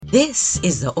This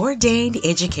is the Ordained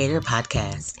Educator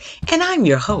Podcast, and I'm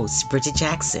your host, Bridget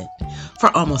Jackson.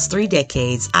 For almost 3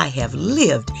 decades, I have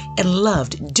lived and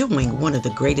loved doing one of the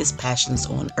greatest passions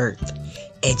on earth,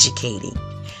 educating.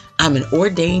 I'm an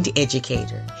ordained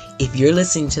educator. If you're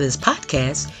listening to this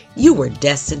podcast, you were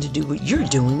destined to do what you're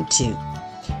doing too.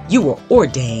 You were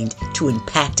ordained to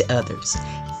impact others.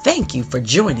 Thank you for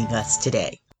joining us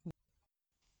today.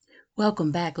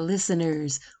 Welcome back,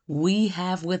 listeners. We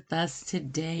have with us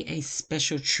today a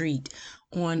special treat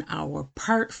on our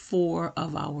part 4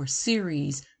 of our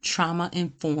series,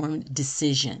 Trauma-Informed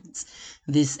Decisions.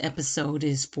 This episode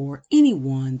is for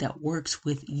anyone that works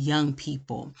with young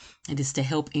people. It is to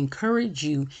help encourage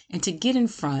you and to get in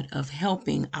front of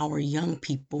helping our young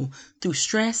people through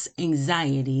stress,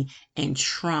 anxiety, and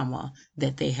trauma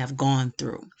that they have gone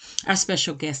through. Our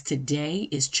special guest today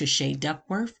is Trisha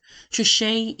Duckworth.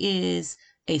 Trisha is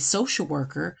a social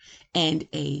worker and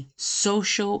a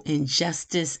social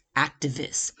injustice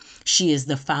activist. She is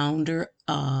the founder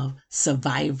of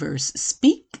Survivors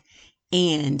Speak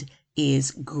and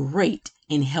is great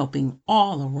in helping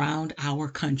all around our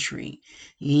country.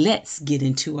 Let's get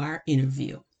into our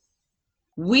interview.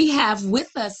 We have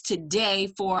with us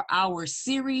today for our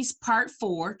series part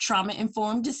 4,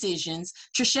 Trauma-Informed Decisions,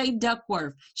 Trisha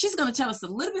Duckworth. She's going to tell us a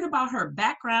little bit about her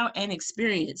background and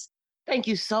experience. Thank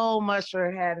you so much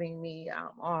for having me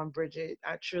on, Bridget.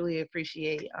 I truly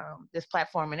appreciate this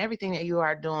platform and everything that you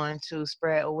are doing to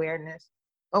spread awareness.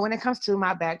 But when it comes to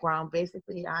my background,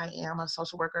 basically, I am a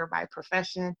social worker by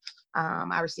profession.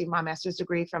 I received my master's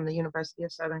degree from the University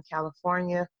of Southern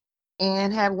California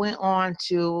and have went on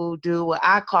to do what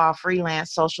I call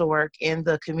freelance social work in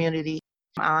the community.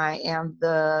 I am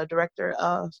the director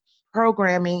of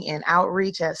programming and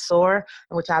outreach at SOAR,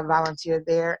 in which I volunteered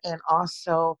there, and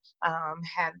also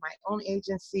had my own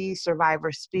agency,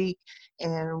 Survivor Speak,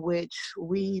 in which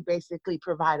we basically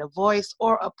provide a voice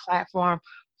or a platform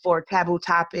for taboo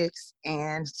topics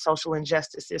and social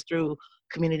injustices through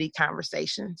community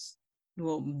conversations.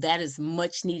 Well, that is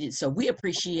much needed. So we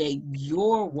appreciate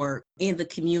your work in the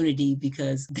community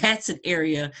because that's an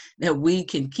area that we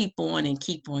can keep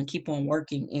on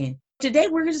working in. Today,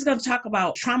 we're just going to talk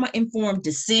about trauma-informed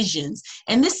decisions.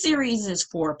 And this series is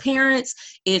for parents,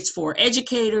 it's for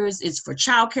educators, it's for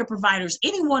childcare providers,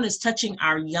 anyone is touching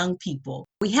our young people.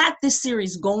 We had this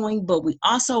series going, but we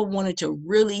also wanted to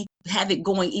really have it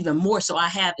going even more. So I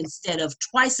have, instead of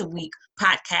twice a week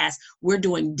podcasts, we're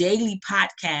doing daily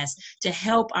podcasts to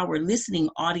help our listening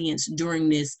audience during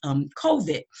this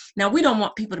COVID. Now, we don't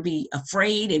want people to be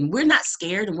afraid, and we're not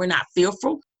scared and we're not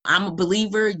fearful. I'm a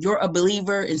believer, you're a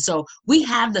believer. And so we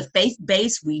have the faith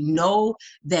base. We know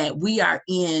that we are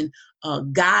in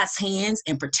God's hands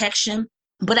and protection.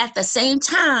 But at the same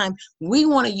time, we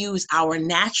want to use our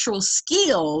natural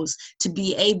skills to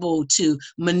be able to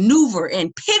maneuver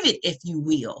and pivot, if you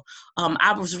will.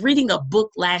 I was reading a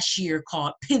book last year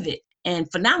called Pivot. And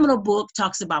phenomenal book,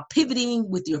 talks about pivoting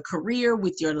with your career,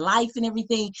 with your life and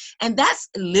everything. And that's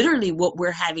literally what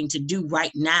we're having to do right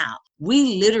now.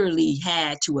 We literally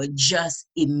had to adjust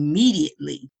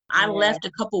immediately. I left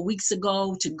a couple weeks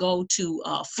ago to go to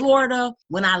Florida.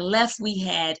 When I left, we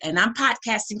had, and I'm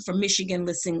podcasting for Michigan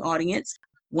listening audience.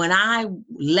 When I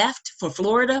left for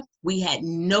Florida, we had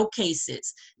no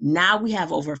cases. Now we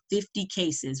have over 50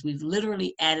 cases. We've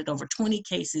literally added over 20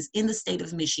 cases in the state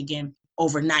of Michigan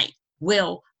overnight.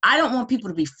 Well, I don't want people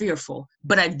to be fearful,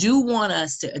 but I do want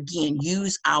us to, again,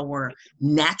 use our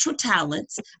natural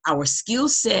talents, our skill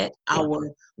set,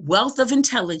 our wealth of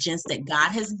intelligence that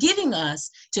God has given us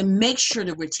to make sure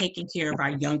that we're taking care of our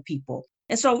young people.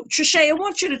 And so, Trisha, I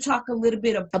want you to talk a little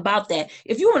bit about that.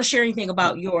 If you want to share anything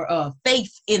about your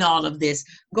faith in all of this,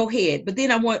 go ahead. But then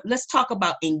let's talk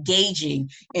about engaging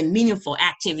in meaningful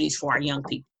activities for our young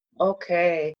people.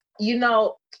 Okay.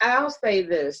 I'll say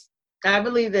this. I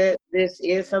believe that this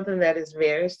is something that is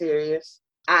very serious.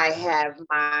 I have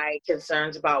my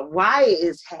concerns about why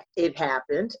it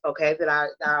happened, okay, that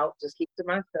I'll just keep to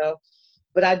myself.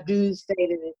 But I do say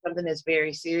that it's something that's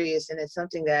very serious, and it's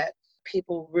something that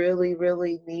people really,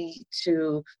 really need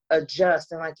to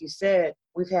adjust. And like you said,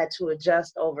 we've had to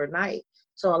adjust overnight.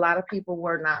 So a lot of people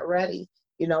were not ready.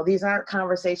 These aren't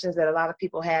conversations that a lot of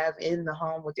people have in the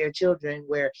home with their children,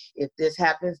 where if this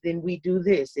happens, then we do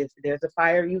this. If there's a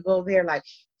fire, you go there. Like,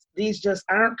 these just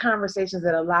aren't conversations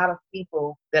that a lot of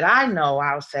people that I know,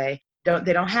 I'll say,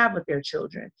 they don't have with their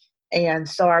children. And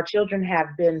so our children have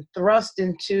been thrust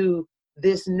into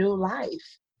this new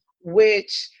life,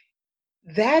 which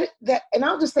and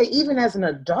I'll just say, even as an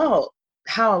adult,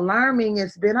 how alarming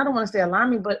it's been. I don't want to say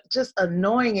alarming, but just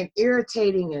annoying and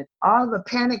irritating, and all the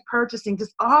panic purchasing,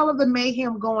 just all of the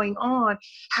mayhem going on,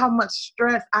 how much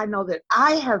stress I know that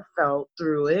I have felt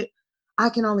through it. I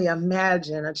can only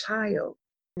imagine a child.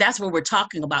 That's what we're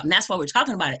talking about. And that's why we're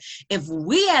talking about it. If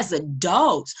we as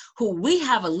adults who we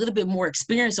have a little bit more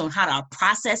experience on how to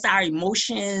process our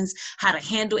emotions, how to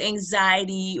handle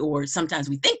anxiety, or sometimes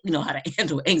we think we know how to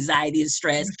handle anxiety and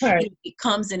stress, Right. it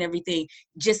comes and everything.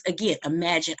 Just again,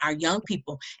 imagine our young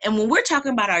people. And when we're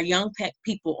talking about our young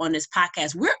people on this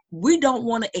podcast, we don't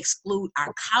want to exclude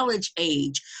our college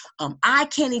age. I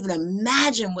can't even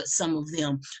imagine what some of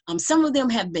them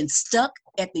have been stuck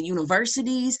at the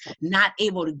universities, not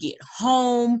able to get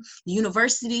home.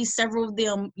 Universities, several of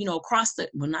them,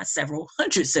 not several,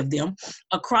 hundreds of them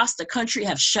across the country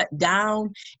have shut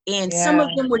down, and some of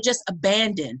them were just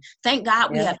abandoned. Thank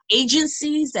God we have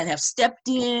agencies that have stepped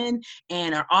in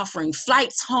and are offering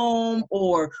flights home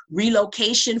or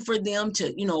relocation for them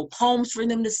to, homes for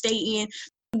them to stay in.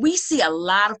 We see a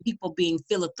lot of people being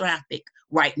philanthropic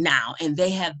right now, and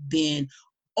they have been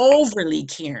overly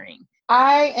caring.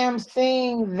 I am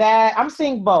seeing that. I'm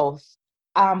seeing both,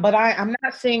 but I'm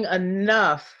not seeing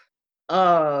enough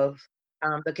of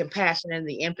the compassion and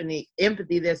the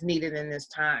empathy that's needed in this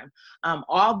time.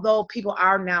 Although people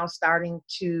are now starting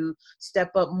to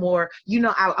step up more.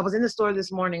 I was in the store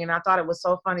this morning, and I thought it was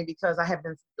so funny because I have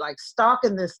been like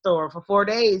stalking this store for 4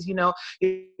 days,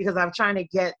 because I'm trying to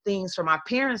get things for my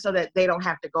parents so that they don't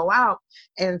have to go out.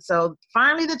 And so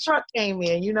finally the truck came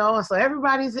in, so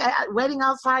everybody's waiting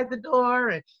outside the door,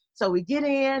 and so we get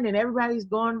in and everybody's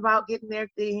going about getting their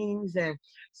things. And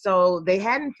so they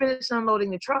hadn't finished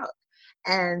unloading the truck.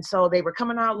 And so they were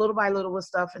coming out little by little with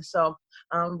stuff. And so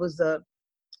was the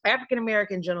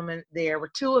African-American gentleman. There were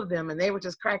 2 of them, and they were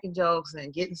just cracking jokes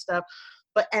and getting stuff.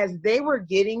 But as they were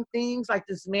getting things, like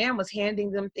this man was handing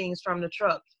them things from the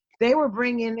truck, they were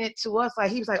bringing it to us.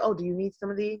 Like, he was like, "Oh, do you need some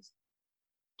of these?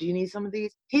 Do you need some of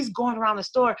these?" He's going around the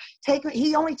store.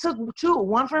 He only took 2,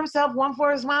 one for himself, one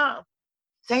for his mom.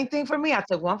 Same thing for me. I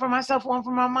took one for myself, one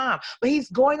for my mom. But he's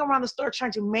going around the store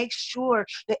trying to make sure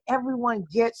that everyone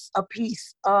gets a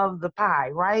piece of the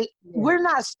pie, right? Yeah. We're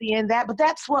not seeing that, but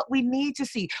that's what we need to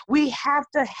see. We have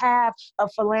to have a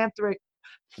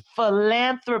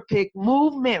philanthropic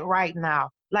movement right now.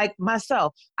 Like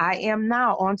myself, I am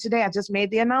now on today. I just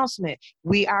made the announcement.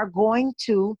 We are going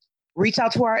to reach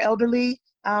out to our elderly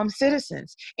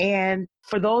citizens. And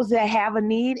for those that have a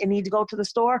need and need to go to the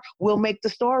store, we'll make the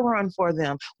store run for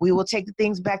them. We will take the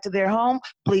things back to their home,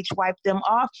 bleach wipe them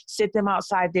off, sit them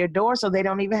outside their door so they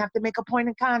don't even have to make a point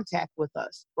of contact with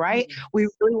us, right? Mm-hmm. We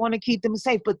really want to keep them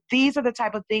safe. But these are the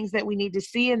type of things that we need to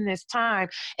see in this time.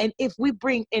 And if we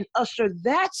bring and usher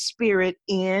that spirit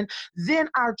in, then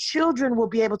our children will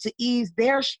be able to ease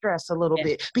their stress a little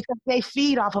bit, because they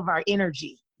feed off of our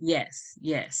energy. Yes.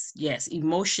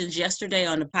 Emotions. Yesterday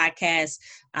on the podcast,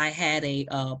 I had a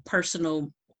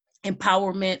personal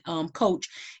empowerment coach,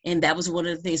 and that was one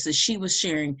of the things that she was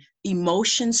sharing.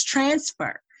 Emotions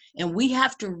transfer. And we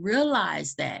have to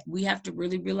realize that. We have to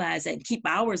really realize that and keep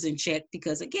ours in check,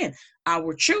 because again,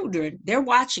 our children, they're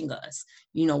watching us,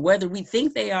 whether we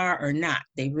think they are or not,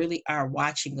 they really are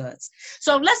watching us.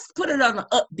 So let's put it on an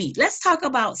upbeat. Let's talk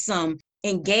about some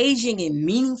engaging and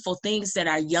meaningful things that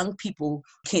our young people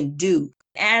can do.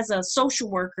 As a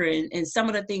social worker, and some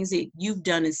of the things that you've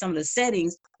done in some of the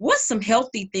settings, what's some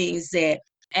healthy things that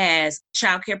as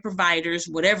childcare providers,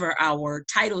 whatever our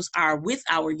titles are with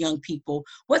our young people,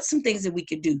 what's some things that we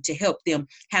could do to help them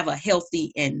have a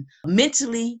healthy and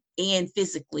mentally and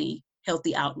physically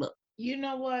healthy outlook? You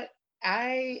know what?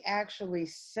 I actually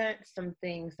sent some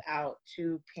things out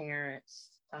to parents.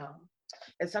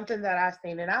 It's something that I've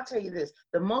seen. And I'll tell you this,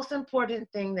 the most important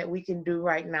thing that we can do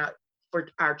right now for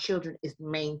our children is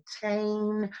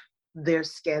maintain their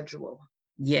schedule.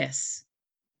 Yes.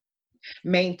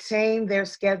 Maintain their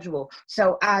schedule.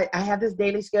 So I have this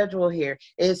daily schedule here.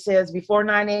 It says before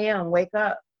 9 a.m., wake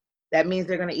up. That means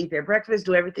they're going to eat their breakfast,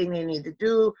 do everything they need to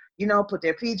do, put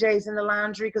their PJs in the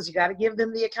laundry, because you got to give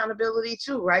them the accountability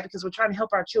too, right? Because we're trying to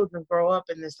help our children grow up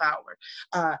in this hour.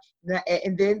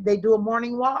 And then they do a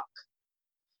morning walk.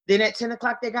 Then at 10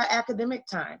 o'clock, they got academic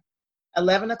time.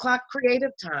 11 o'clock,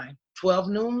 creative time. 12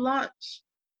 noon, lunch.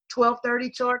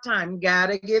 12:30 chore time.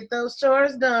 Gotta get those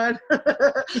chores done.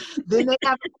 Then they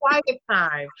have a quiet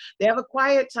time. They have a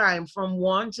quiet time from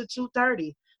 1 to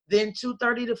 2:30. Then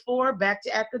 2:30 to 4, back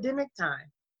to academic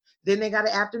time. Then they got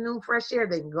an afternoon fresh air.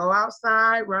 They can go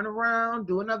outside, run around,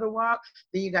 do another walk.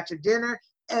 Then you got your dinner.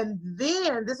 And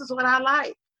then, this is what I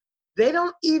like, they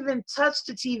don't even touch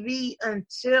the TV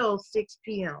until 6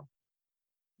 p.m.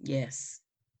 Yes.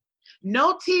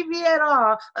 No TV at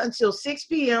all until 6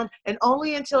 p.m. and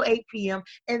only until 8 p.m.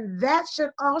 And that should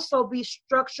also be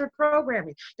structured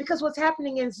programming, because what's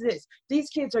happening is this: these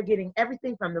kids are getting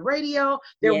everything from the radio.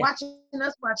 They're Yes. watching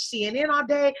us watch CNN all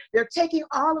day. They're taking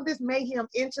all of this mayhem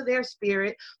into their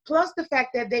spirit, plus the fact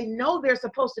that they know they're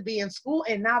supposed to be in school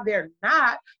and now they're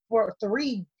not for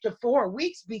 3 to 4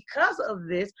 weeks because of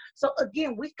this. So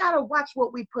again, we got to watch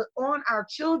what we put on our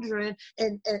children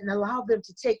and allow them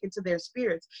to take into their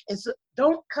spirits. And so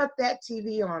don't cut that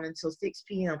TV on until 6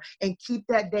 p.m. and keep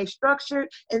that day structured.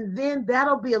 And then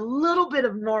that'll be a little bit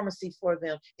of normalcy for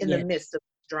them in the midst of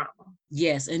drama.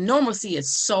 Yes, and normalcy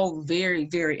is so very,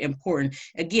 very important.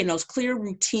 Again, those clear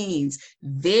routines,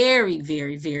 very,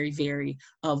 very, very, very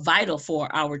vital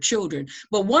for our children.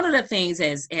 But one of the things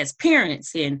as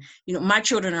parents, and my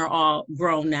children are all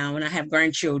grown now, and I have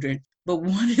grandchildren. But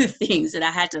one of the things that I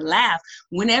had to laugh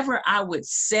whenever I would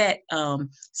set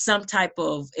some type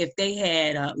of, if they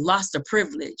had lost a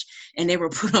privilege and they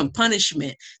were put on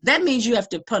punishment, that means you have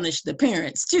to punish the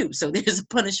parents too. So there's a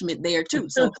punishment there too.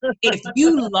 So if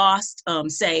you lost,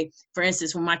 say, for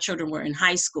instance, when my children were in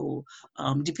high school,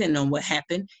 depending on what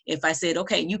happened, if I said,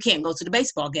 okay, you can't go to the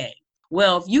baseball game.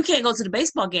 Well, if you can't go to the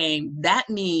baseball game,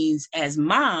 that means as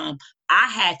mom, I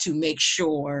had to make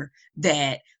sure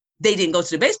that they didn't go to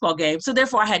the baseball game. So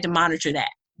therefore I had to monitor that.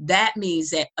 That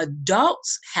means that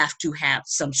adults have to have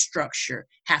some structure,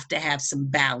 have to have some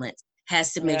balance,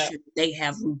 has to make sure that they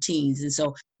have routines. And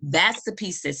so that's the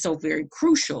piece that's so very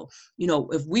crucial.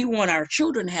 If we want our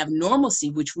children to have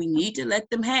normalcy, which we need to let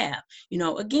them have,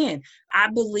 again, I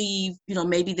believe,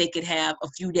 maybe they could have a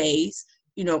few days,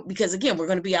 because again, we're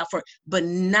going to be out for, but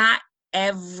not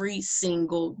every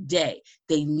single day.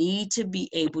 They need to be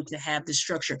able to have the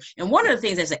structure. And one of the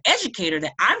things as an educator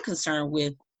that I'm concerned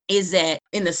with is that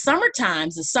in the summer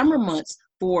times, the summer months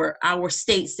for our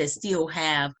states that still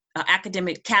have an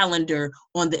academic calendar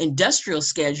on the industrial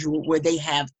schedule where they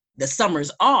have the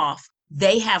summers off,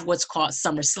 they have what's called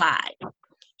summer slide.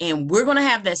 And we're going to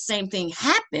have that same thing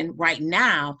happen right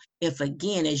now if,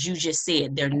 again, as you just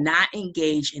said, they're not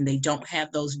engaged and they don't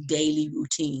have those daily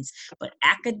routines. But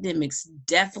academics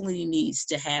definitely needs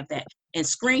to have that. And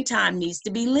screen time needs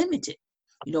to be limited.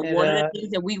 One of the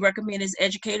things that we recommend as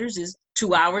educators is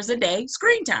 2 hours a day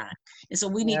screen time. And so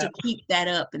we need to keep that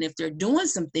up. And if they're doing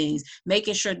some things,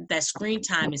 making sure that screen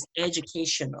time is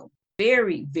educational.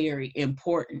 Very, very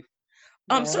important.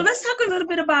 So let's talk a little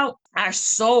bit about our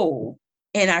soul.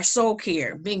 And our soul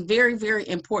care being very, very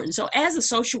important. So as a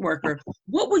social worker,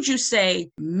 what would you say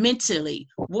mentally?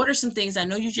 What are some things, I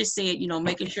know you just said,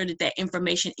 making sure that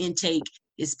information intake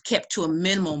is kept to a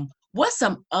minimum. What's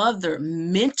some other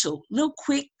mental, little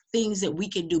quick things that we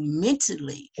can do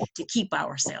mentally to keep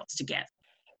ourselves together?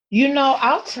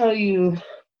 I'll tell you,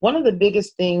 one of the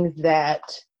biggest things that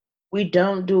we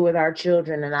don't do with our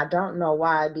children, and I don't know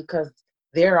why, because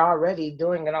they're already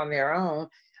doing it on their own,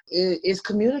 is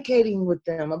communicating with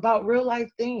them about real life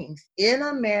things in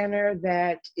a manner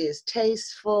that is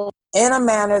tasteful, in a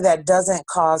manner that doesn't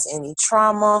cause any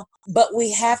trauma. But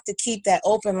we have to keep that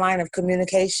open line of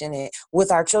communication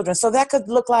with our children. So that could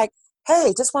look like,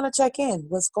 hey, just want to check in.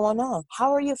 What's going on?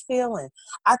 How are you feeling?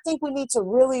 I think we need to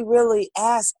really, really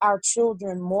ask our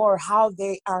children more how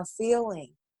they are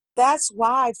feeling. That's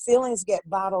why feelings get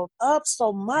bottled up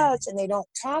so much and they don't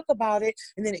talk about it,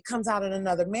 and then it comes out in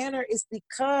another manner. It's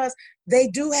because they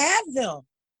do have them.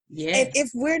 Yeah. And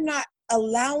if we're not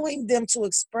allowing them to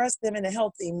express them in a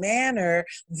healthy manner,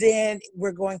 then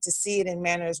we're going to see it in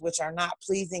manners which are not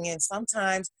pleasing. And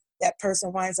sometimes that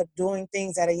person winds up doing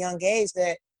things at a young age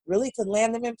that really could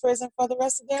land them in prison for the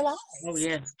rest of their lives. Oh,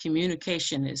 yes.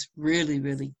 Communication is really,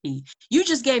 really key. You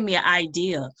just gave me an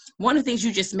idea. One of the things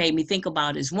you just made me think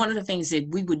about is one of the things that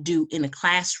we would do in the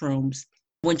classrooms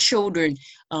when children,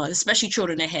 especially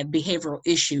children that have behavioral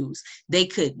issues, they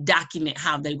could document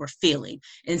how they were feeling.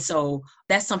 And so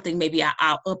that's something maybe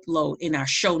I'll upload in our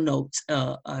show notes,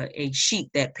 a sheet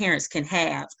that parents can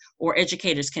have or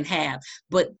educators can have.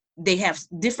 But they have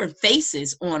different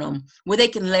faces on them where they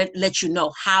can let you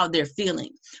know how they're feeling.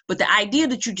 But the idea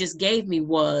that you just gave me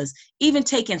was even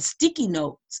taking sticky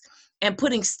notes and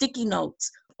putting sticky notes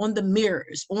on the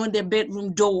mirrors, on their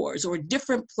bedroom doors, or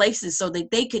different places so that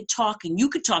they could talk and you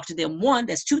could talk to them. One,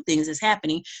 that's two things that's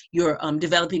happening. You're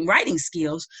developing writing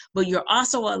skills, but you're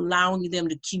also allowing them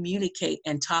to communicate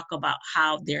and talk about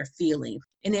how they're feeling.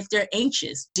 And if they're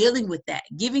anxious, dealing with that,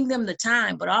 giving them the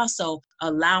time, but also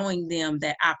allowing them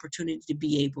that opportunity to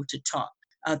be able to talk.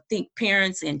 I think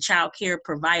parents and child care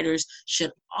providers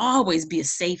should always be a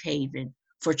safe haven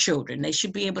for children. They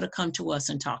should be able to come to us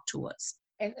and talk to us.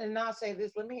 And I'll say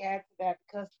this, let me add to that,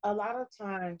 because a lot of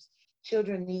times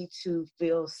children need to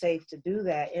feel safe to do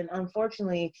that. And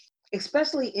unfortunately,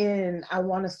 especially in, I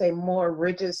want to say, more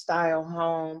rigid style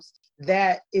homes,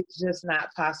 that it's just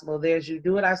not possible. There's you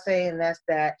do what I say, and that's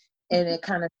that. And it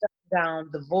kind of shuts down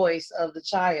the voice of the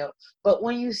child. But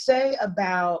when you say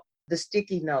about the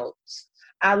sticky notes,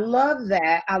 I love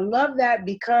that. I love that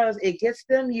because it gets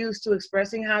them used to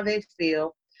expressing how they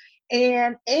feel.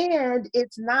 And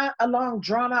it's not a long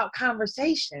drawn out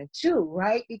conversation too,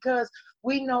 right? Because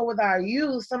we know with our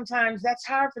youth, sometimes that's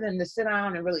hard for them to sit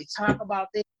down and really talk about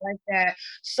things like that.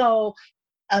 So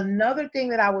another thing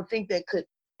that I would think that could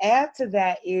add to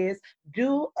that is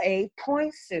do a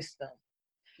point system.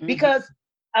 Because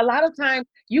a lot of times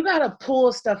you got to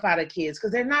pull stuff out of kids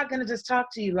because they're not going to just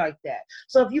talk to you like that.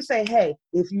 So if you say, hey,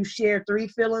 if you share 3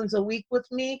 fillings a week with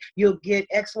me, you'll get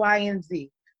X, Y, and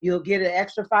Z. You'll get an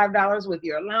extra $5 with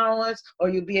your allowance, or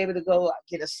you'll be able to go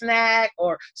get a snack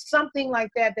or something like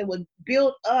that that would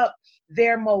build up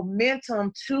their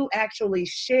momentum to actually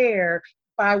share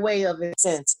by way of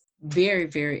incentive. Very,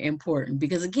 very important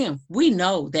because, again, we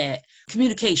know that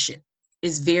communication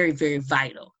is very, very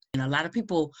vital. And a lot of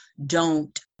people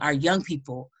our young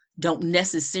people don't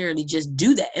necessarily just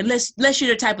do that unless you're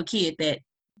the type of kid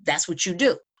that's what you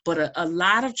do. But a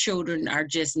lot of children are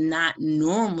just not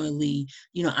normally,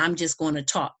 I'm just going to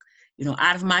talk.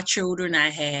 Out of my children, I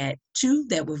had 2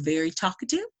 that were very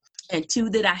talkative and 2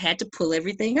 that I had to pull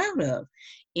everything out of.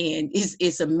 And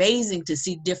it's amazing to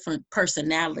see different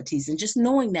personalities and just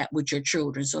knowing that with your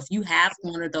children. So if you have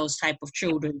one of those type of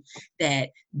children that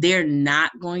they're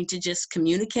not going to just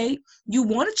communicate, you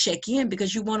want to check in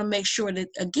because you want to make sure that,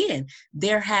 again,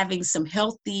 they're having some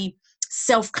healthy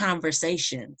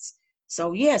self-conversations.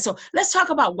 So let's talk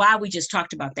about why we just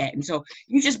talked about that. And so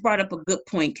you just brought up a good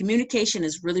point. Communication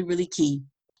is really, really key.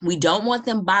 We don't want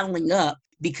them bottling up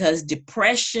because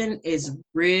depression is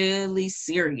really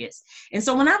serious. And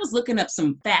so when I was looking up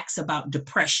some facts about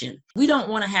depression, we don't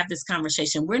want to have this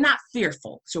conversation. We're not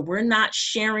fearful. So we're not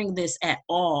sharing this at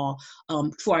all.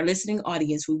 For our listening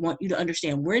audience, we want you to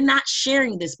understand we're not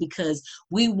sharing this because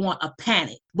we want a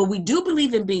panic, but we do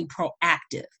believe in being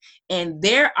proactive. And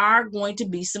there are going to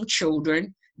be some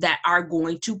children that are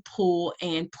going to pull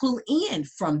in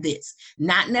from this.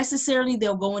 Not necessarily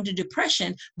they'll go into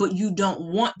depression, but you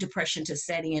don't want depression to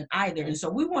set in either. And so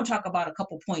we want to talk about a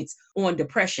couple points on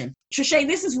depression. Trisha,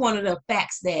 this is one of the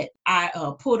facts that I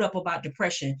pulled up about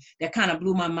depression that kind of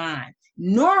blew my mind.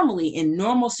 Normally, in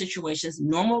normal situations,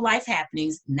 normal life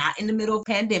happenings, not in the middle of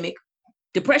a pandemic,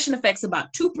 depression affects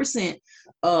about 2%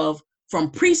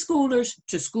 from preschoolers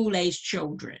to school-age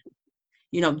children.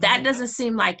 That doesn't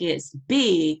seem like it's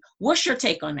big. What's your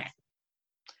take on that?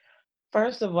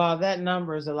 First of all, that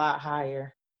number is a lot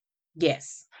higher.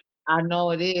 Yes. I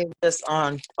know it is, just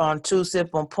on 2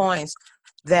 simple points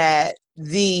that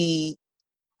there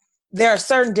are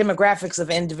certain demographics of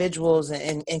individuals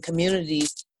and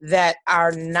communities that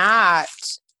are not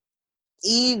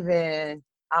even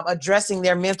addressing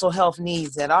their mental health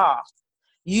needs at all.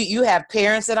 You have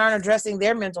parents that aren't addressing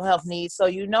their mental health needs, so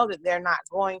you know that they're not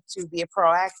going to be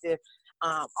proactive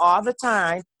all the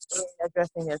time in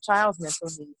addressing their child's mental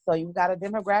needs. So you've got a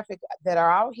demographic that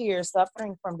are out here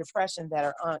suffering from depression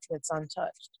that's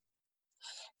untouched.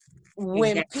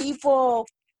 When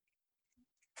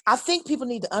I think people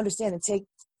need to understand and take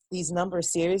these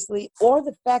numbers seriously, or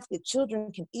the fact that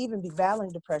children can even be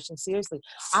battling depression seriously.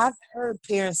 I've heard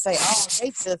parents say, oh, they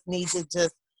just need to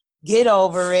just get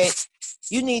over it.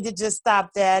 You need to just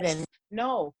stop that. And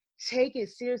no, take it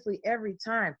seriously every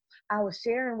time. I was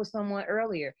sharing with someone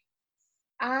earlier.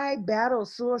 I battled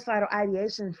suicidal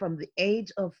ideation from the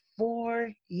age of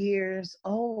 4 years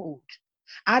old.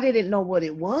 I didn't know what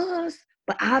it was,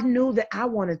 but I knew that I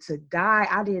wanted to die.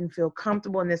 I didn't feel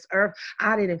comfortable on this earth.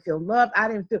 I didn't feel loved.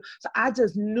 So I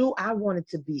just knew I wanted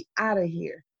to be out of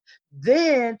here.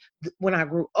 Then when I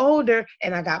grew older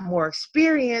and I got more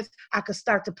experience, I could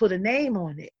start to put a name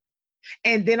on it.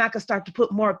 And then I could start to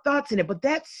put more thoughts in it. But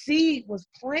that seed was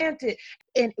planted.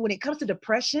 And when it comes to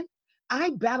depression,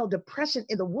 I battled depression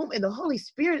in the womb, and the Holy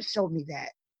Spirit showed me that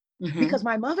because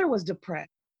my mother was depressed.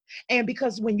 And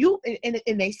because when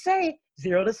and they say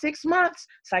 0 to 6 months,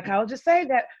 psychologists say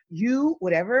that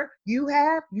whatever you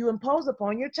have, you impose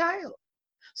upon your child.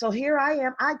 So here I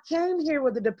am. I came here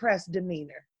with a depressed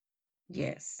demeanor.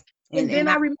 Yes. And then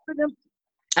I remember them.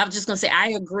 I was just going to say, I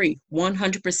agree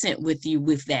 100% with you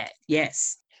with that.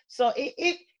 Yes. So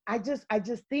I just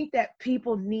think that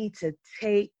people need to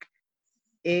take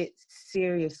it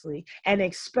seriously, and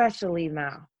especially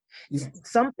now. Yes.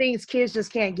 Some things kids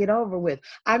just can't get over with.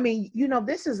 I mean,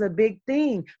 this is a big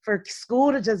thing for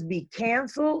school to just be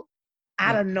canceled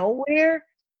out of nowhere.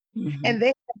 And they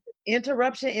have to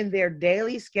interruption in their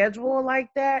daily schedule like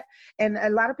that. And a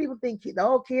lot of people think,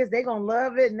 oh, kids, they're going to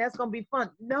love it and that's going to be fun.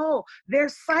 No, their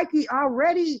psyche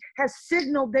already has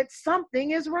signaled that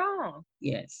something is wrong.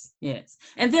 Yes, yes.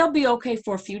 And they'll be okay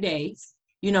for a few days,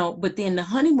 but then the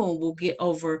honeymoon will get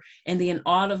over. And then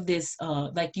all of this,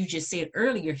 like you just said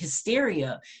earlier,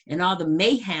 hysteria and all the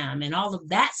mayhem and all of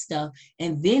that stuff.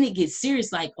 And then it gets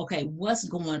serious, like, okay, what's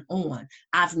going on?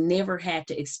 I've never had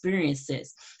to experience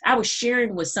this. I was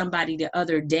sharing with somebody the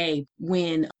other day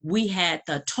when we had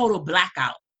the total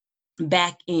blackout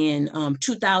back in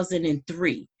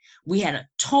 2003. We had a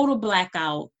total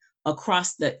blackout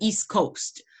across the East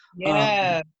Coast.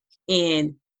 Yeah.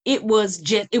 And it was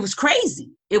crazy.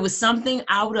 It was something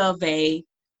out of a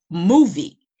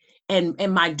movie. And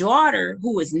my daughter,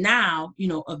 who is now,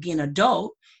 again,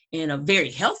 adult and a very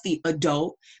healthy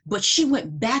adult, but she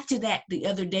went back to that the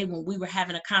other day when we were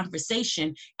having a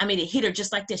conversation. I mean, it hit her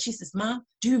just like that. She says, Mom,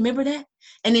 do you remember that?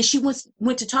 And then she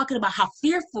went to talking about how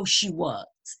fearful she was.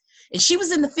 And she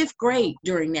was in the 5th grade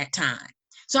during that time.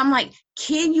 So I'm like,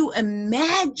 can you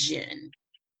imagine?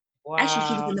 Wow. Actually,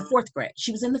 she was in the 4th grade.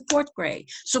 She was in the 4th grade.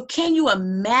 So can you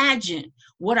imagine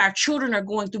what our children are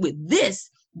going through with this?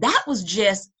 That was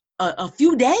just a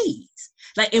few days.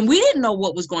 And we didn't know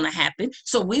what was going to happen.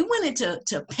 So we went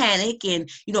into panic, and,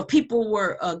 people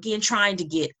were, again, trying to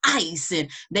get ice, and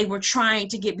they were trying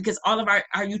to get, because all of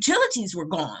our utilities were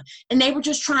gone, and they were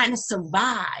just trying to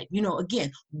survive,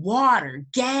 again, water,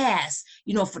 gas,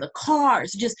 for the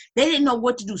cars, they didn't know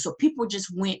what to do. So people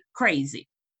just went crazy.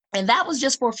 And that was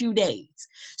just for a few days.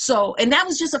 So, and that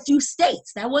was just a few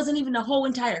states. That wasn't even the whole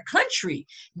entire country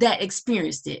that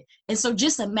experienced it. And so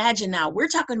just imagine now, we're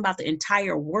talking about the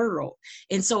entire world.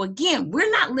 And so again,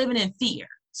 we're not living in fear.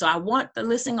 So I want the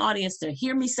listening audience to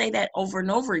hear me say that over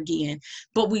and over again,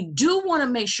 but we do want to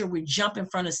make sure we jump in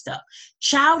front of stuff.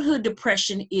 Childhood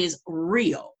depression is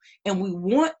real. And we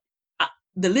want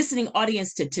the listening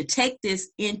audience to take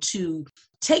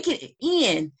it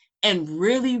in and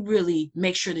really, really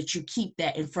make sure that you keep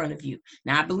that in front of you.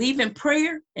 Now, I believe in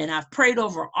prayer, and I've prayed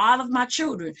over all of my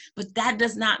children, but that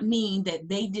does not mean that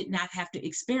they did not have to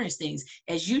experience things.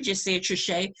 As you just said,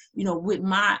 Trisha, with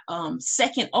my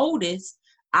second oldest,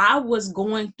 I was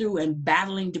going through and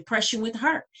battling depression with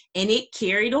her, and it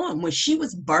carried on. When she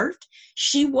was birthed,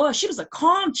 she was a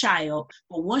calm child,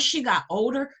 but once she got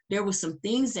older, there were some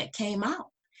things that came out.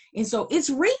 And so it's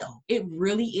real. It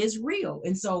really is real.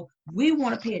 And so we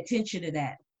want to pay attention to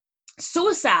that.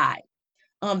 Suicide.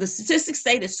 The statistics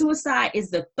say that suicide is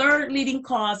the 3rd leading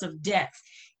cause of death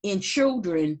in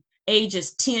children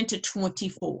ages 10 to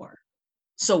 24.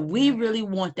 So we really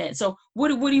want that. So what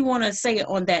do you want to say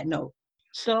on that note?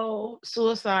 So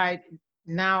suicide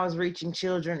now is reaching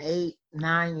children 8,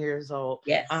 9 years old.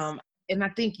 Yes. And I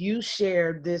think you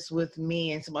shared this with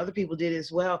me, and some other people did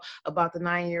as well, about the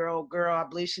 9-year-old girl. I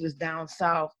believe she was down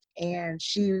south, and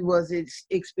she was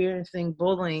experiencing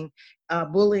bullying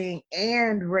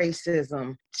and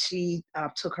racism. She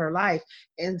took her life.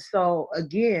 And so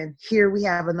again, here we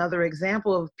have another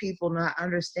example of people not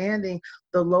understanding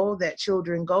the load that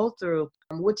children go through,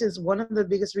 which is one of the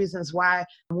biggest reasons why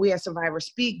we at Survivor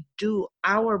Speak do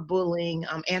our bullying,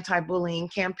 anti-bullying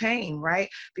campaign, right?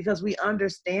 Because we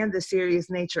understand the serious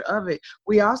nature of it.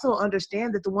 We also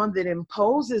understand that the one that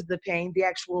imposes the pain, the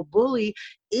actual bully,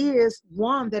 is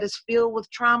one that is filled with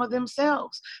trauma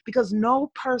themselves, because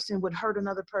no person would hurt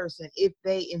another person if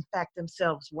they in fact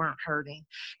themselves weren't hurting.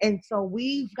 And so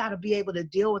we've got to be able to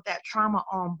deal with that trauma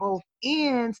on both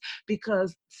ends,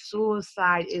 because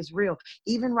suicide is real.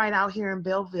 Even right out here in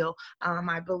Belleville,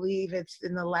 I believe it's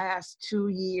in the last 2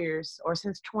 years or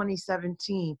since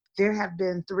 2017, there have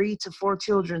been 3 to 4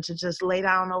 children to just lay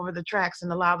down over the tracks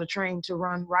and allow the train to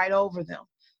run right over them.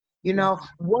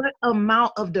 What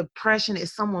amount of depression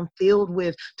is someone filled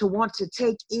with to want to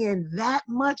take in that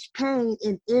much pain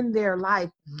in their life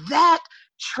that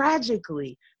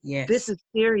tragically? Yes. This is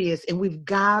serious, and we've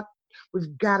got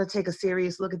to take a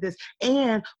serious look at this.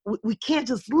 And we can't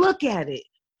just look at it.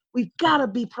 We've got to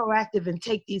be proactive and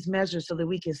take these measures so that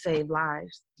we can save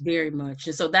lives. Very much.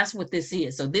 And so that's what this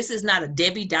is. So this is not a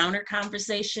Debbie Downer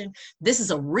conversation. This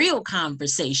is a real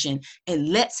conversation, and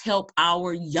let's help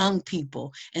our young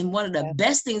people. And one of the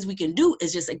best things we can do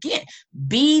is just, again,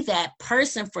 be that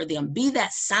person for them, be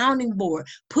that sounding board,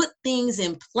 put things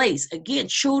in place. Again,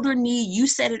 children need, you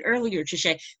said it earlier,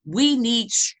 Trisha, we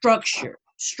need structure.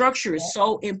 Structure is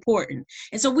so important.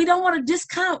 And so we don't want to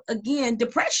discount, again,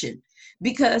 depression.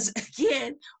 Because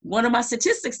again, one of my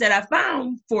statistics that I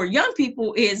found for young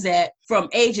people is that from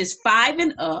ages 5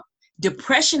 and up,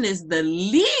 depression is the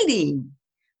leading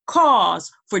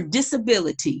cause for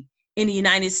disability in the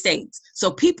United States.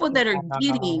 So people that are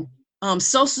getting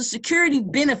Social Security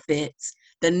benefits,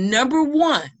 the number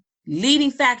one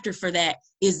leading factor for that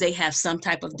is they have some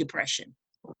type of depression.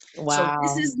 Wow.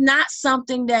 So this is not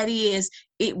something that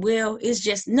it's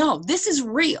just, no, this is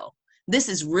real. This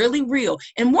is really real.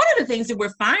 And one of the things that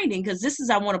we're finding,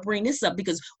 I want to bring this up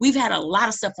because we've had a lot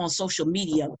of stuff on social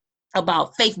media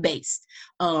about faith-based,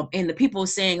 and the people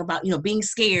saying about, being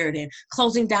scared and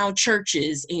closing down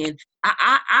churches. And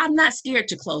I'm not scared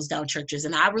to close down churches,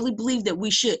 and I really believe that we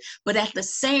should. But at the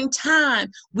same time,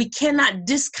 we cannot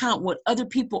discount what other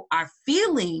people are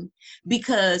feeling,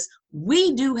 because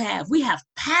we have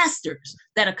pastors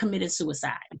that are committing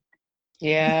suicide.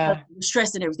 Yeah.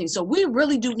 Stress and everything. So we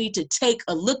really do need to take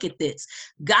a look at this.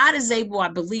 God is able, I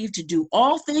believe, to do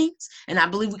all things, and I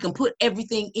believe we can put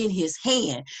everything in his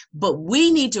hand. But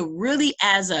we need to really,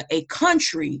 as a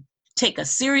country, take a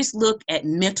serious look at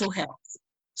mental health.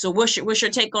 So what's your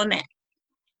take on that?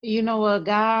 You know what?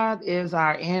 God is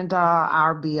our end all,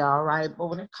 our be all, right?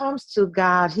 But when it comes to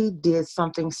God, he did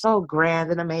something so grand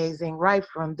and amazing right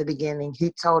from the beginning.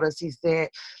 He told us, he said,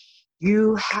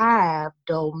 you have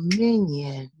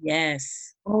dominion,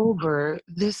 yes, over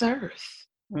this earth.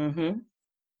 Mm-hmm.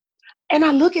 And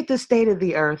I look at the state of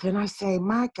the earth and I say,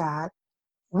 my God,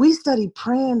 we study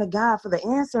praying to God for the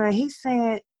answer. And he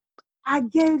said, I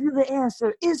gave you the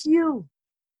answer. It's you.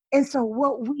 And so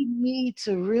what we need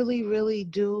to really, really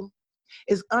do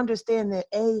is understand that,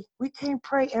 we can't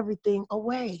pray everything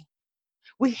away.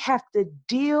 We have to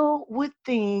deal with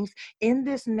things in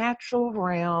this natural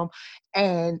realm.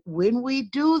 And when we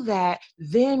do that,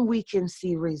 then we can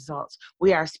see results.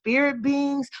 We are spirit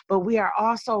beings, but we are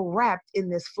also wrapped in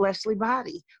this fleshly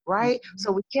body, right? Mm-hmm.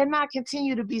 So we cannot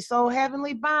continue to be so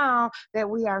heavenly bound that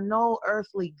we are no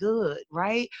earthly good,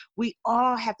 right? We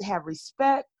all have to have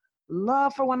respect,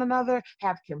 love for one another,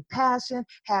 have compassion,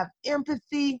 have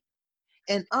empathy,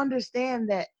 and understand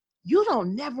that you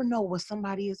don't never know what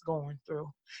somebody is going through.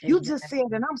 Exactly. You just said,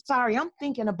 and I'm sorry, I'm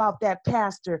thinking about that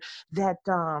pastor that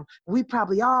we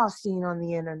probably all seen on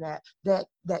the internet that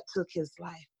took his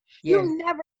life. Yeah. You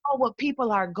never know what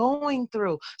people are going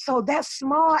through. So that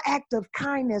small act of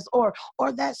kindness or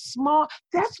that's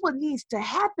what needs to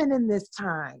happen in this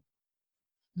time.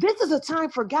 This is a time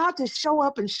for God to show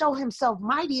up and show himself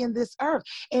mighty in this earth.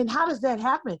 And how does that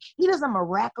happen? He doesn't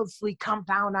miraculously come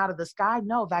down out of the sky.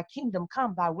 No, thy kingdom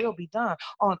come, thy will be done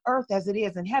on earth as it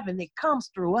is in heaven. It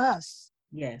comes through us.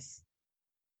 Yes.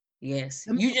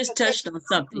 You just touched on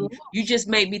something. You just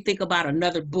made me think about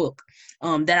another book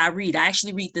that I read. I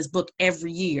actually read this book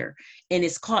every year, and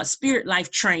it's called Spirit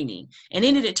Life Training. And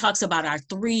in it talks about our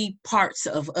 3 parts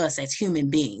of us as human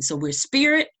beings. So we're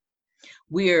spirit,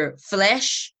 we're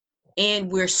flesh,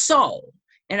 and we're soul.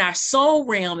 And our soul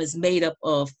realm is made up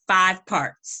of 5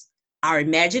 parts: our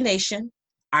imagination,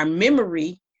 our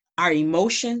memory, our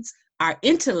emotions, our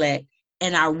intellect,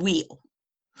 and our will.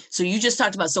 So you just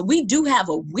talked about, so we do have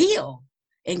a will,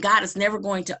 and God is never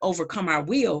going to overcome our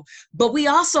will, but we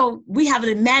have an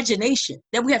imagination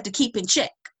that we have to keep in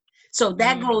check. So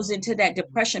that goes into that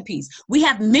depression piece. We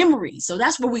have memories. So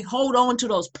that's where we hold on to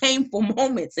those painful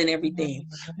moments and everything.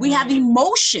 We have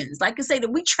emotions, like I say,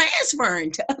 that we transfer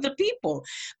into other people.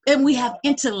 And we have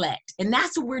intellect. And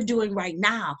that's what we're doing right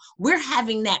now. We're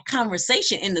having that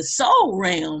conversation in the soul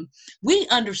realm. We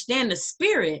understand the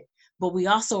spirit, but we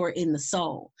also are in the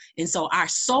soul. And so our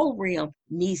soul realm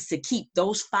needs to keep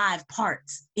those 5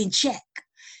 parts in check.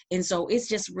 And so it's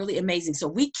just really amazing. So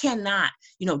we cannot,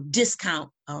 discount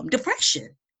depression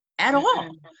at all.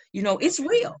 It's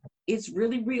real. It's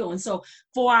really real. And so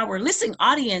for our listening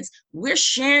audience, we're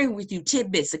sharing with you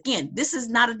tidbits. Again, this is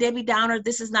not a Debbie Downer.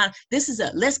 This is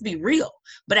a let's be real.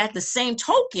 But at the same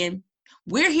token,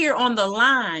 we're here on the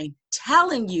line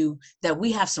telling you that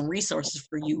we have some resources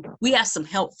for you. We have some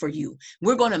help for you.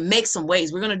 We're going to make some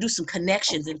ways. We're going to do some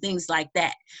connections and things like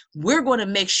that. We're going to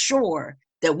make sure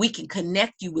that we can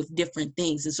connect you with different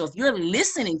things. And so if you're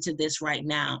listening to this right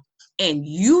now and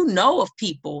you know of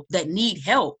people that need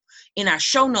help, in our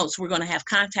show notes, we're going to have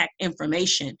contact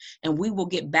information, and we will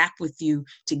get back with you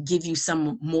to give you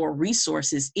some more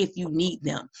resources if you need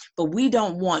them. But we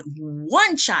don't want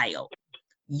one child,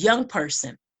 young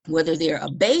person, whether they're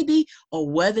a baby or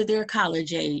whether they're a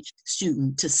college age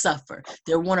student, to suffer.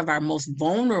 They're one of our most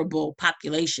vulnerable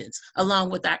populations, along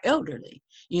with our elderly,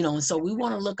 and so we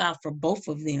want to look out for both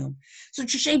of them. So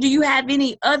Trisha, do you have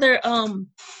any other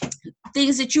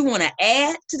things that you want to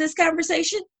add to this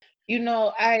conversation?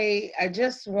 I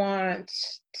just want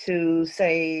to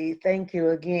say thank you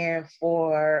again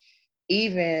for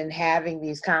even having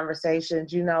these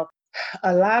conversations.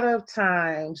 A lot of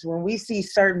times when we see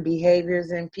certain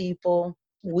behaviors in people,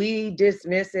 we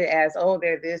dismiss it as, oh,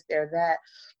 they're this, they're that.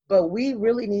 But we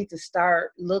really need to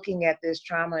start looking at this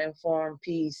trauma-informed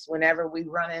piece whenever we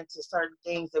run into certain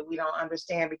things that we don't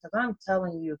understand. Because I'm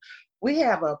telling you, we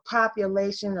have a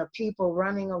population of people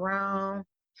running around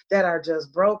that are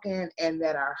just broken and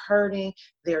that are hurting.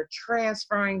 They're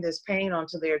transferring this pain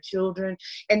onto their children.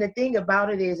 And the thing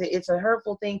about it is, it's a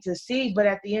hurtful thing to see, but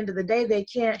at the end of the day, they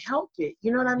can't help it.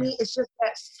 You know what I mean? It's just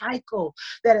that cycle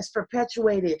that is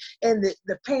perpetuated, and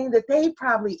the pain that they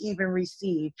probably even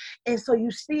received. And so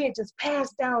you see it just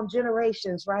passed down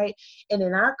generations, right? And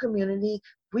in our community,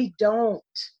 we don't,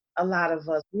 a lot of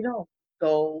us, we don't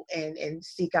go and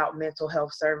seek out mental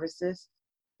health services.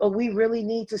 But we really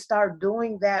need to start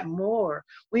doing that more.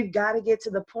 We've got to get to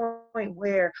the point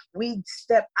where we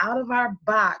step out of our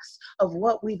box of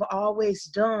what we've always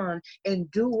done and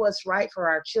do what's right for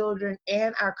our children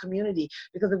and our community.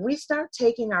 Because if we start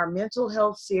taking our mental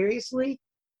health seriously,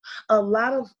 a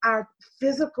lot of our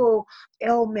physical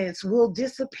ailments will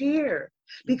disappear.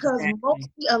 Because Exactly.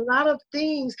 mostly a lot of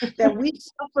things that we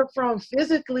suffer from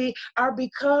physically are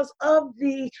because of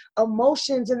the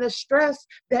emotions and the stress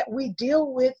that we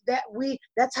deal with,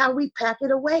 that's how we pack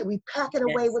it away. We pack it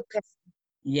away Yes. with pain.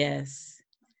 Yes.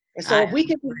 And so I if we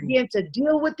can agree. begin to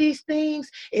deal with these things,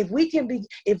 if we can be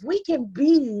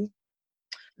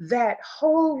that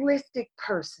holistic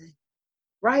person,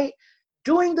 right?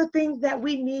 Doing the things that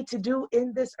we need to do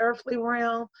in this earthly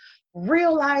realm,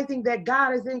 realizing that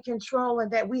God is in control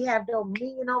and that we have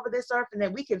dominion over this earth and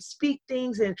that we can speak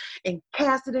things and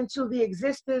cast it into the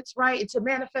existence, right? Into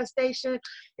manifestation.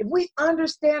 If we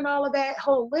understand all of that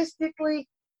holistically,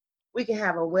 we can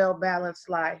have a well-balanced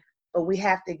life. But we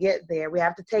have to get there. We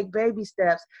have to take baby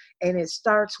steps. And it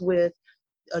starts with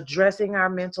addressing our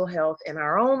mental health in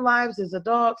our own lives as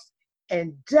adults,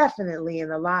 and definitely in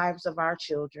the lives of our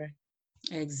children.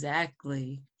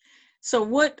 Exactly. So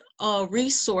what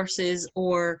resources,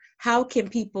 or how can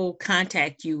people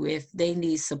contact you if they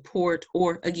need support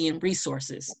or, again,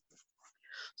 resources?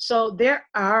 So there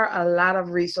are a lot of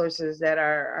resources that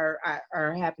are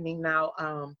happening now.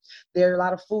 There are a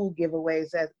lot of food giveaways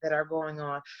that are going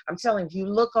on. I'm telling you, if you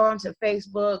look onto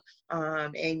Facebook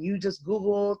and you just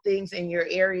Google things in your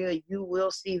area, you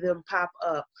will see them pop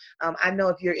up. I know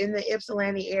if you're in the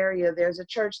Ypsilanti area, there's a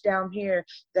church down here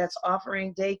that's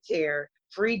offering daycare,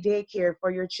 free daycare for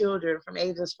your children from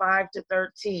ages 5 to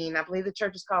 13. I believe the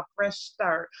church is called Fresh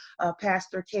Start,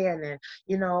 Pastor Cannon.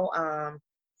 You know,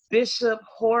 Bishop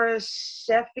Horace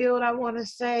Sheffield, I want to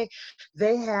say,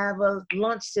 they have a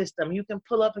lunch system. You can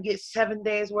pull up and get 7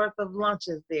 days worth of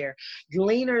lunches there.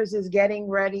 Gleaners is getting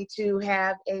ready to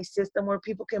have a system where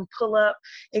people can pull up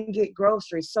and get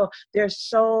groceries. So there's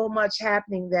so much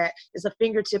happening that is a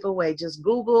fingertip away. Just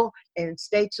Google and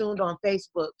stay tuned on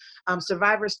Facebook.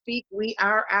 Survivors Speak, we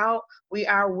are out. We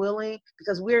are willing,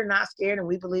 because we're not scared, and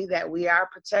we believe that we are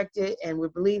protected, and we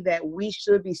believe that we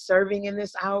should be serving in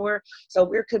this hour. So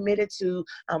we're committed to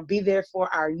be there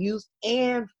for our youth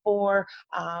and for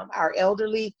our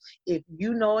elderly. If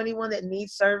you know anyone that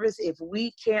needs service, if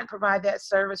we can't provide that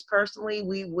service personally,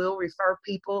 we will refer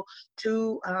people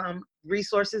to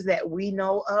resources that we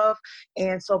know of.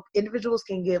 And so individuals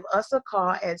can give us a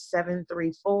call at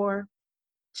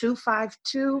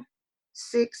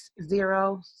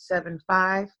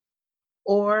 734-252-6075,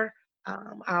 or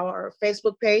our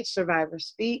Facebook page, Survivors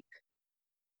Speak,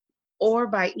 or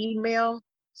by email,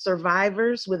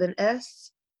 survivors with an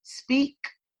S, speak,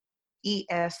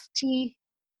 EST,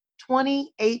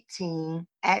 2018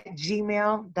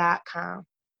 @gmail.com.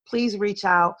 Please reach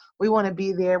out. We want to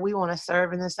be there. We want to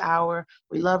serve in this hour.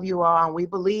 We love you all. And we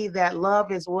believe that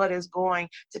love is what is going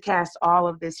to cast all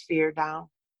of this fear down.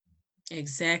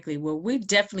 Exactly. Well, we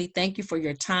definitely thank you for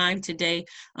your time today.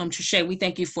 Trisha, we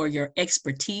thank you for your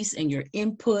expertise and your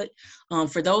input.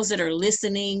 For those that are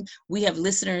listening, we have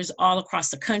listeners all across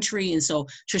the country. And so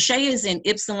Trisha is in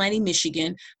Ypsilanti,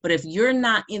 Michigan. But if you're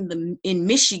not in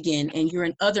Michigan and you're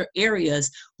in other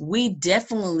areas, we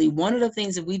definitely, one of the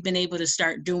things that we've been able to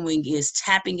start doing is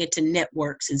tapping into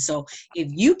networks. And so if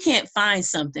you can't find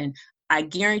something, I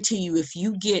guarantee you, if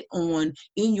you get on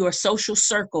in your social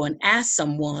circle and ask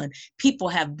someone, people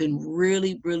have been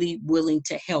really, really willing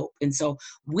to help. And so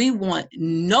we want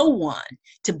no one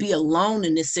to be alone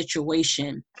in this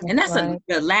situation. And that's Right.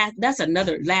 that's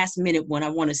another last minute one I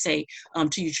want to say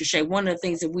to you, Trisha. One of the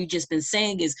things that we've just been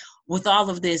saying is, with all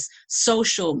of this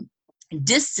social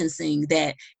distancing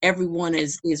that everyone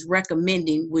is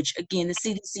recommending, which again the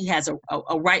CDC has a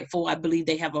rightful, I believe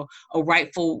they have a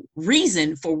rightful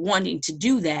reason for wanting to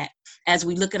do that. as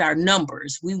we look at our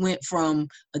numbers, we went from,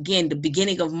 again, the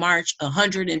beginning of March,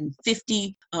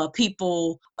 150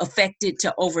 people affected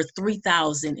to over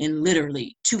 3,000 in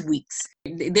literally 2 weeks.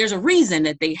 There's a reason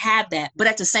that they have that. But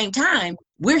at the same time,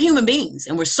 we're human beings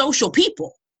and we're social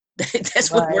people.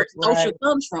 That's where social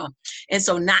comes from. And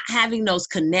so not having those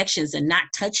connections and not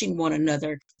touching one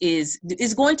another is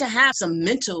going to have some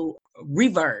mental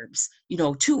reverbs,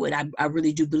 to it. I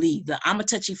really do believe that I'm a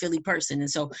touchy-feely person. And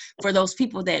so for those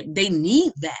people that they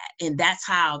need that, and that's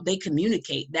how they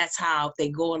communicate, that's how they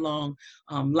go along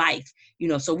life,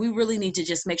 so we really need to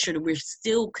just make sure that we're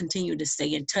still continue to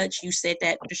stay in touch. You said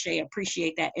that, Shay, I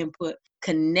appreciate that input,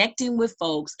 connecting with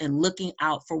folks and looking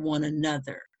out for one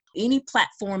another. Any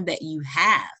platform that you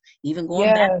have, even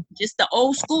going back to just the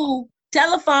old school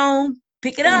telephone,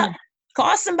 pick it up,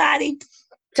 call somebody.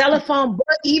 Telephone,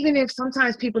 but even if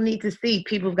sometimes people need to see,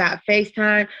 people got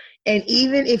FaceTime. And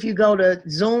even if you go to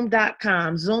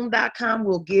zoom.com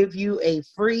will give you a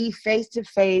free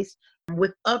face-to-face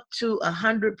with up to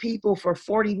 100 people for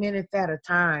 40 minutes at a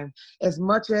time, as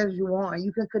much as you want.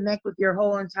 You can connect with your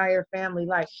whole entire family.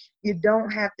 Like, you don't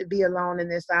have to be alone in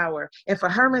this hour. And for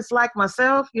hermits like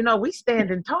myself, we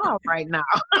standing tall right now.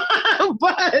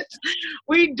 But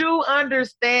we do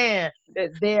understand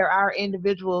that there are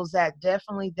individuals that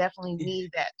definitely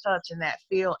need that touch and that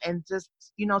feel, and just,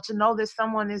 to know that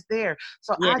someone is there.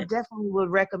 So I definitely would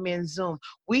recommend Zoom.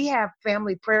 We have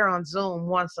family prayer on Zoom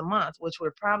once a month, which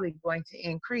we're probably going to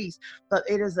increase, but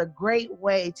it is a great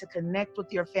way to connect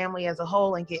with your family as a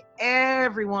whole and get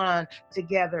everyone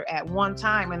together at one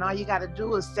time. And all you got to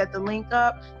do is set the link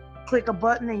up, click a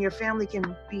button, and your family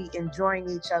can be enjoying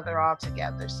each other all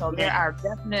together. So there are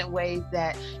definite ways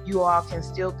that you all can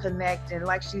still connect. And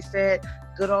like she said,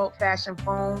 good old fashioned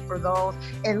phone for those.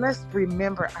 And let's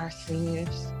remember our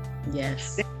seniors.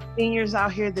 Yes. There are seniors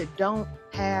out here that don't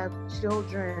have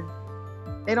children.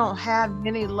 They don't have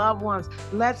many loved ones.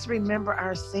 Let's remember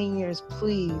our seniors,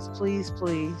 please, please,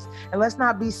 please. And let's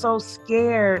not be so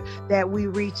scared that we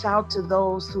reach out to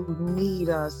those who need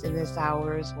us in this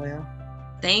hour as well.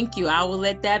 Thank you. I will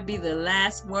let that be the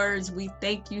last words. We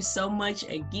thank you so much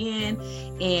again.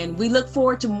 And we look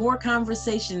forward to more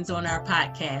conversations on our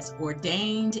podcast,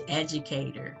 Ordained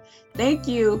Educator. Thank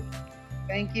you.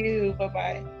 Thank you.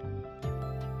 Bye-bye.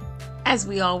 As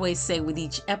we always say with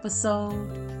each episode,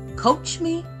 coach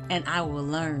me and I will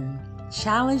learn.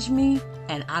 Challenge me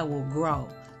and I will grow.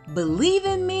 Believe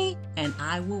in me and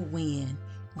I will win.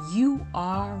 You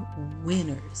are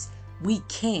winners. We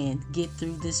can get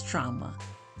through this trauma.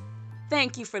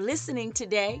 Thank you for listening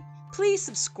today. Please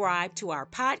subscribe to our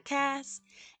podcast,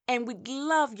 and we'd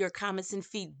love your comments and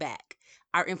feedback.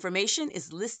 Our information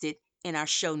is listed in our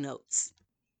show notes.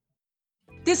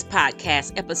 This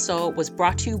podcast episode was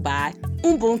brought to you by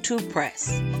Ubuntu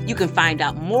Press. You can find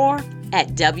out more at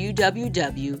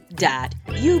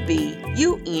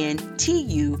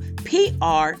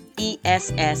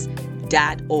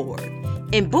www.ubuntupress.org.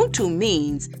 Ubuntu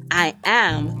means I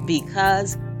am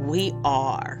because we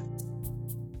are.